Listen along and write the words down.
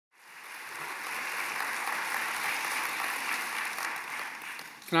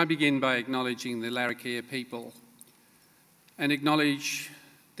Can I begin by acknowledging the Lowitja people and acknowledge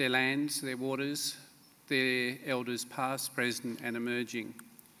their lands, their waters, their elders past, present and emerging.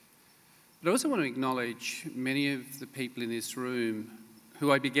 But I also want to acknowledge many of the people in this room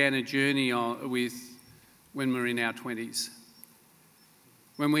who I began a journey with when we were in our 20s,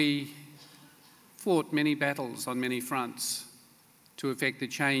 when we fought many battles on many fronts to effect the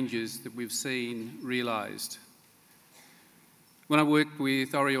changes that we've seen realised. When I worked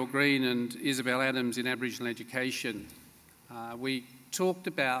with Oriel Green and Isabel Adams in Aboriginal education, we talked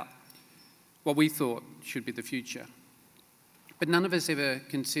about what we thought should be the future. But none of us ever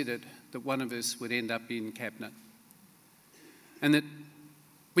considered that one of us would end up in Cabinet. And that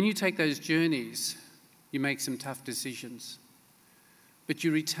when you take those journeys, you make some tough decisions. But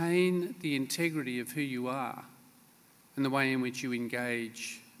you retain the integrity of who you are and the way in which you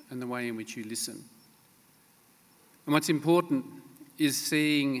engage and the way in which you listen. And what's important is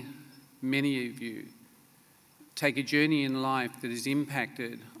seeing many of you take a journey in life that is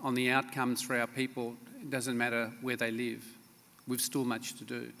impacted on the outcomes for our people. It doesn't matter where they live. We've still much to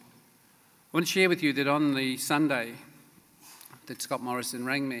do. I want to share with you that on the Sunday that Scott Morrison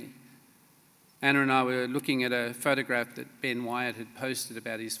rang me, Anna and I were looking at a photograph that Ben Wyatt had posted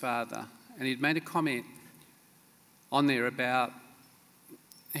about his father, and he'd made a comment on there about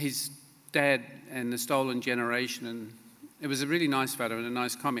his dad and the stolen generation, and it was a really nice photo and a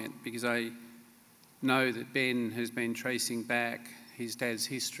nice comment because I know that Ben has been tracing back his dad's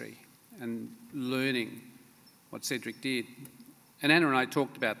history and learning what Cedric did. And Anna and I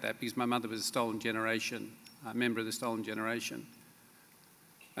talked about that because my mother was a stolen generation, a member of the stolen generation.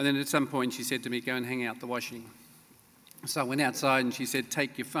 And then at some point she said to me, go and hang out the washing. So I went outside and she said,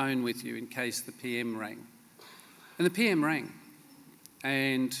 take your phone with you in case the PM rang. And the PM rang.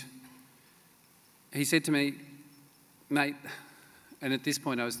 And he said to me, mate, and at this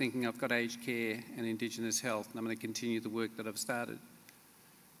point I was thinking I've got aged care and Indigenous health and I'm going to continue the work that I've started.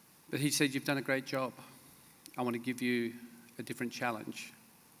 But he said, you've done a great job. I want to give you a different challenge.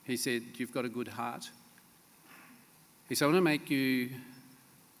 He said, you've got a good heart. He said, I want to make you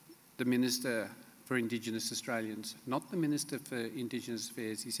the Minister for Indigenous Australians, not the Minister for Indigenous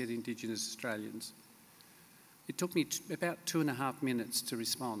Affairs. He said Indigenous Australians. It took me about 2.5 minutes to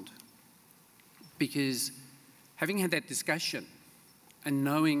respond because having had that discussion and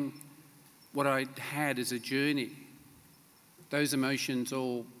knowing what I'd had as a journey, those emotions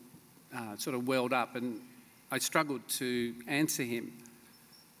all sort of welled up and I struggled to answer him.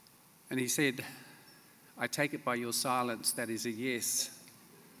 And he said, I take it by your silence, that is a yes.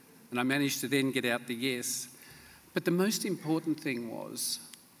 And I managed to then get out the yes. But the most important thing was,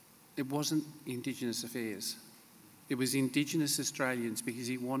 it wasn't Indigenous affairs. It was Indigenous Australians because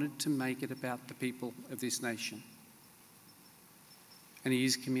he wanted to make it about the people of this nation. And he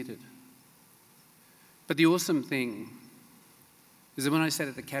is committed. But the awesome thing is that when I sat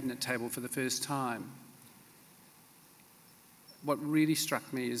at the Cabinet table for the first time, what really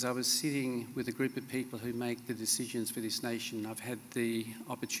struck me is I was sitting with a group of people who make the decisions for this nation. I've had the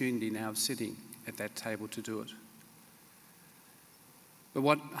opportunity now of sitting at that table to do it. But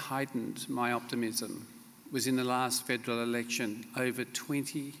what heightened my optimism was in the last federal election, over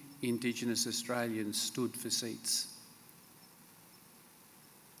 20 Indigenous Australians stood for seats.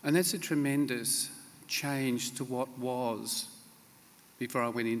 And that's a tremendous change to what was before I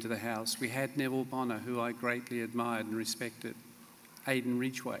went into the House. We had Neville Bonner, who I greatly admired and respected, Aidan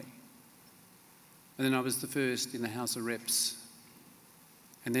Ridgway. And then I was the first in the House of Reps.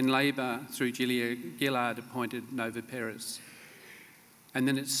 And then Labor, through Julia Gillard, appointed Nova Perez. And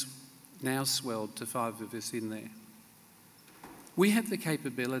then it's now swelled to 5 of us in there. We have the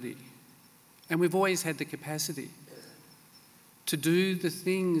capability, and we've always had the capacity, to do the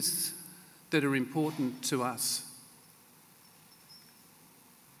things that are important to us.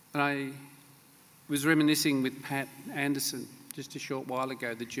 And I was reminiscing with Pat Anderson just a short while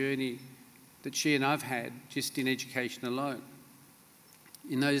ago, the journey that she and I've had just in education alone.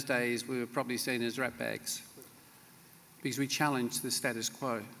 In those days, we were probably seen as ratbags because we challenged the status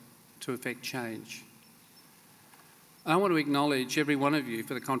quo to effect change. I want to acknowledge every one of you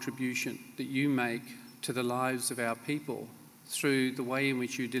for the contribution that you make to the lives of our people through the way in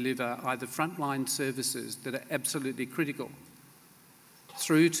which you deliver either frontline services that are absolutely critical,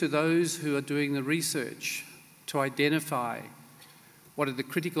 through to those who are doing the research to identify what are the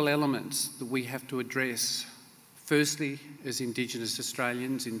critical elements that we have to address, firstly as Indigenous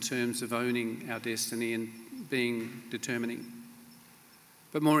Australians in terms of owning our destiny and being determining,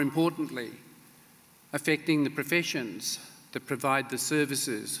 but more importantly, affecting the professions that provide the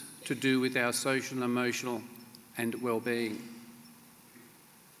services to do with our social, emotional and well-being.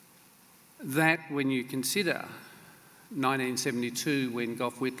 That, when you consider 1972, when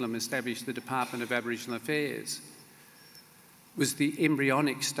Gough Whitlam established the Department of Aboriginal Affairs, was the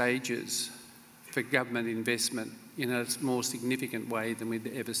embryonic stages for government investment in a more significant way than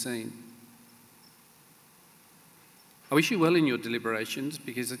we'd ever seen. I wish you well in your deliberations,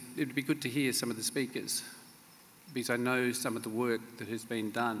 because it would be good to hear some of the speakers, because I know some of the work that has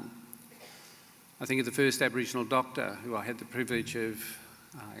been done. I think of the first Aboriginal doctor who I had the privilege of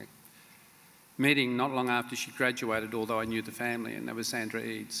meeting not long after she graduated, although I knew the family, and that was Sandra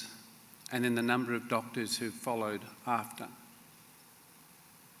Eads, and then the number of doctors who followed after.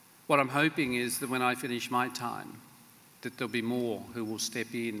 What I'm hoping is that when I finish my time, that there'll be more who will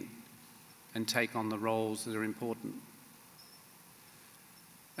step in and take on the roles that are important.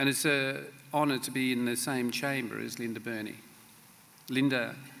 And it's an honour to be in the same chamber as Linda Burney.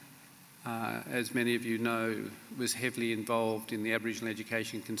 Linda, as many of you know, was heavily involved in the Aboriginal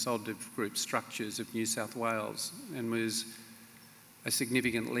Education Consultative Group structures of New South Wales and was a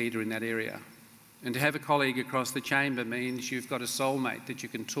significant leader in that area. And to have a colleague across the chamber means you've got a soulmate that you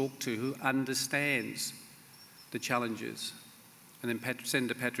can talk to who understands the challenges. And then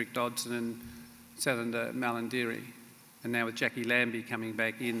Senator Patrick Dodson and Senator Malandiri. And now with Jackie Lambie coming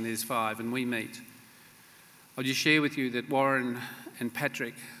back in, there's 5, and we meet. I'll just share with you that Warren and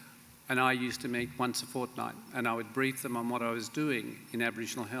Patrick and I used to meet once a fortnight, and I would brief them on what I was doing in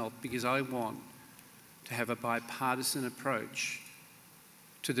Aboriginal health, because I want to have a bipartisan approach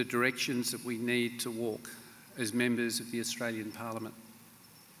to the directions that we need to walk as members of the Australian Parliament.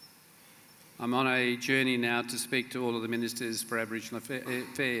 I'm on a journey now to speak to all of the Ministers for Aboriginal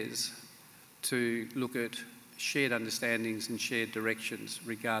Affairs to look at shared understandings and shared directions,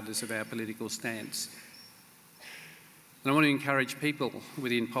 regardless of our political stance. And I want to encourage people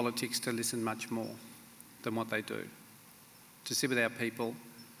within politics to listen much more than what they do, to sit with our people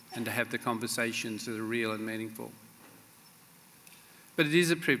and to have the conversations that are real and meaningful. But it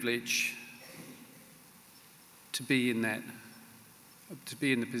is a privilege to be in that, to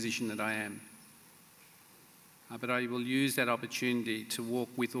be in the position that I am. But I will use that opportunity to walk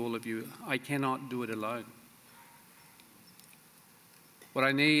with all of you. I cannot do it alone. What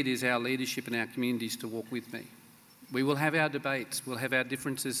I need is our leadership and our communities to walk with me. We will have our debates, we'll have our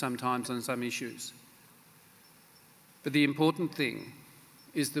differences sometimes on some issues. But the important thing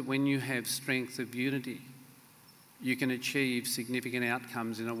is that when you have strength of unity, you can achieve significant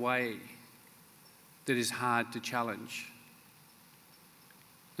outcomes in a way that is hard to challenge.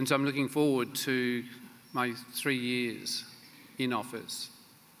 And so I'm looking forward to my 3 years in office.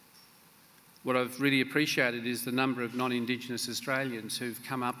 What I've really appreciated is the number of non-Indigenous Australians who've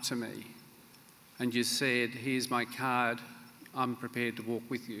come up to me and just said, here's my card, I'm prepared to walk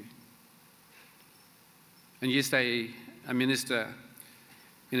with you. And yesterday, a minister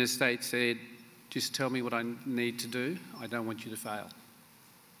in a state said, just tell me what I need to do, I don't want you to fail.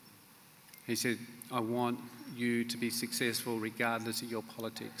 He said, I want you to be successful regardless of your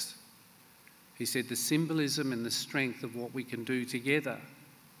politics. He said, the symbolism and the strength of what we can do together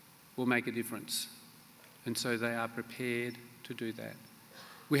will make a difference. And so they are prepared to do that.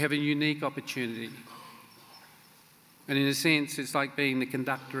 We have a unique opportunity. And in a sense, it's like being the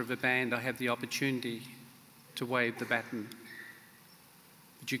conductor of a band. I have the opportunity to wave the baton.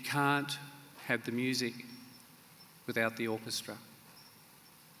 But you can't have the music without the orchestra.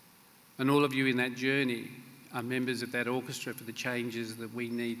 And all of you in that journey are members of that orchestra for the changes that we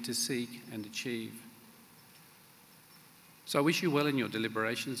need to seek and achieve. So I wish you well in your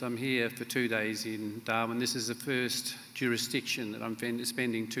deliberations. I'm here for 2 days in Darwin. This is the first jurisdiction that I'm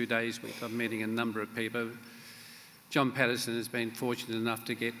spending 2 days with. I'm meeting a number of people. John Patterson has been fortunate enough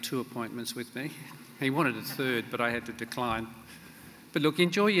to get 2 appointments with me. He wanted a third, but I had to decline. But look,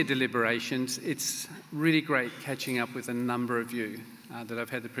 enjoy your deliberations. It's really great catching up with a number of you that I've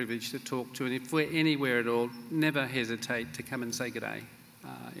had the privilege to talk to. And if we're anywhere at all, never hesitate to come and say good day.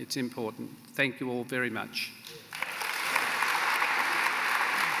 It's important. Thank you all very much.